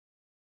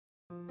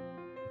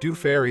Do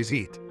fairies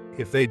eat?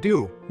 If they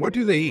do, what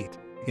do they eat?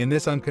 In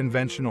this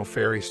unconventional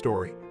fairy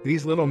story,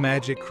 these little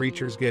magic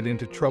creatures get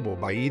into trouble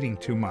by eating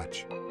too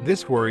much.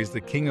 This worries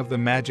the king of the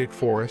magic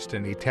forest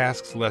and he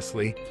tasks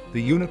Leslie,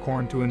 the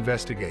unicorn, to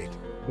investigate.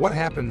 What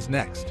happens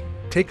next?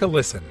 Take a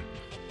listen.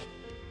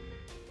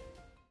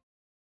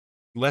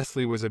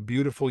 Leslie was a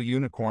beautiful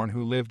unicorn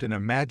who lived in a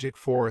magic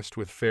forest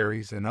with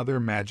fairies and other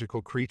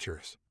magical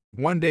creatures.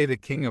 One day the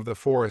king of the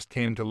forest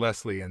came to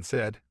Leslie and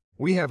said,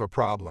 "We have a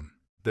problem.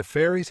 The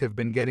fairies have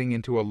been getting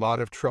into a lot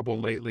of trouble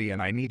lately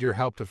and I need your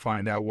help to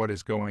find out what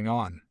is going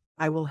on."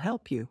 I will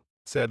help you,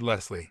 said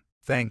Leslie.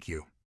 "Thank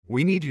you.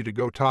 We need you to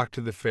go talk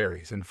to the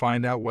fairies and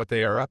find out what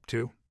they are up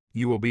to.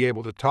 You will be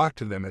able to talk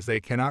to them as they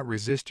cannot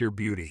resist your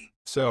beauty."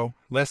 So,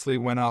 Leslie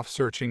went off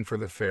searching for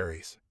the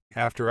fairies.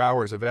 After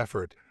hours of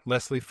effort,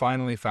 Leslie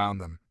finally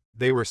found them.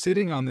 They were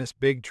sitting on this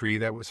big tree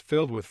that was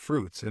filled with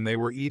fruits and they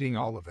were eating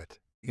all of it.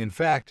 In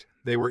fact,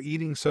 they were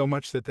eating so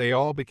much that they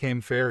all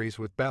became fairies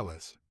with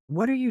bellas.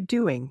 What are you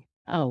doing?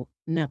 Oh,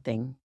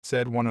 nothing.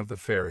 Said one of the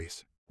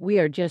fairies. We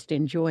are just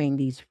enjoying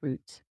these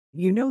fruits.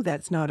 You know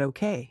that's not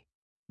okay.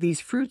 These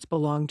fruits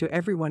belong to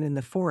everyone in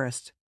the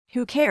forest.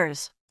 Who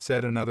cares?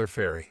 Said another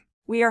fairy.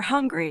 We are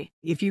hungry.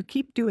 If you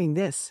keep doing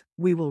this,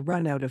 we will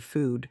run out of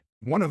food.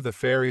 One of the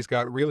fairies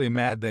got really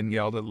mad, then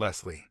yelled at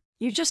Leslie.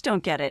 You just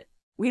don't get it.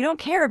 We don't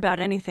care about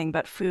anything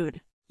but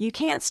food. You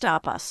can't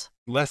stop us.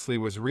 Leslie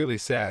was really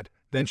sad.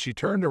 Then she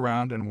turned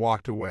around and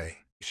walked away.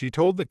 She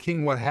told the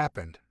king what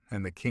happened,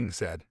 and the king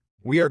said,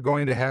 "We are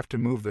going to have to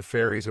move the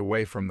fairies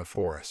away from the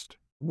forest."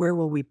 Where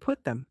will we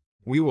put them?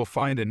 "We will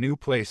find a new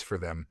place for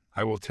them.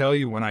 I will tell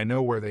you when I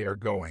know where they are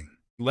going."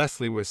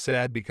 Leslie was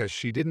sad because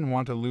she didn't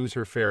want to lose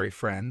her fairy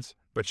friends,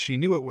 but she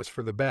knew it was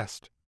for the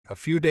best. A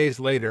few days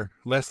later,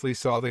 Leslie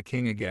saw the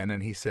king again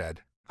and he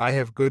said, "I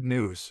have good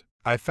news.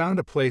 I found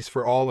a place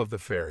for all of the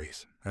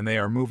fairies, and they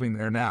are moving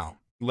there now."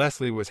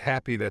 Leslie was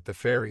happy that the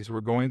fairies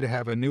were going to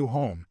have a new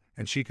home,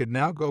 and she could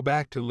now go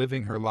back to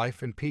living her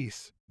life in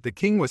peace. The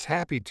king was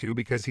happy too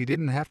because he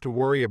didn't have to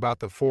worry about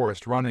the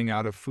forest running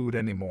out of food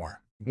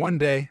anymore. One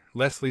day,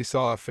 Leslie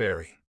saw a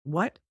fairy.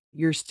 What?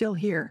 You're still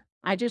here?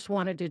 I just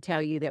wanted to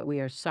tell you that we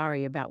are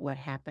sorry about what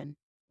happened.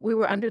 We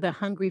were under the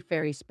hungry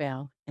fairy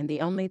spell, and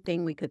the only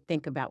thing we could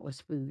think about was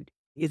food.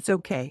 It's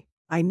okay.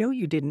 I know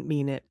you didn't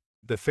mean it.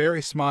 The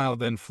fairy smiled,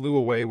 then flew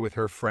away with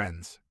her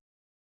friends.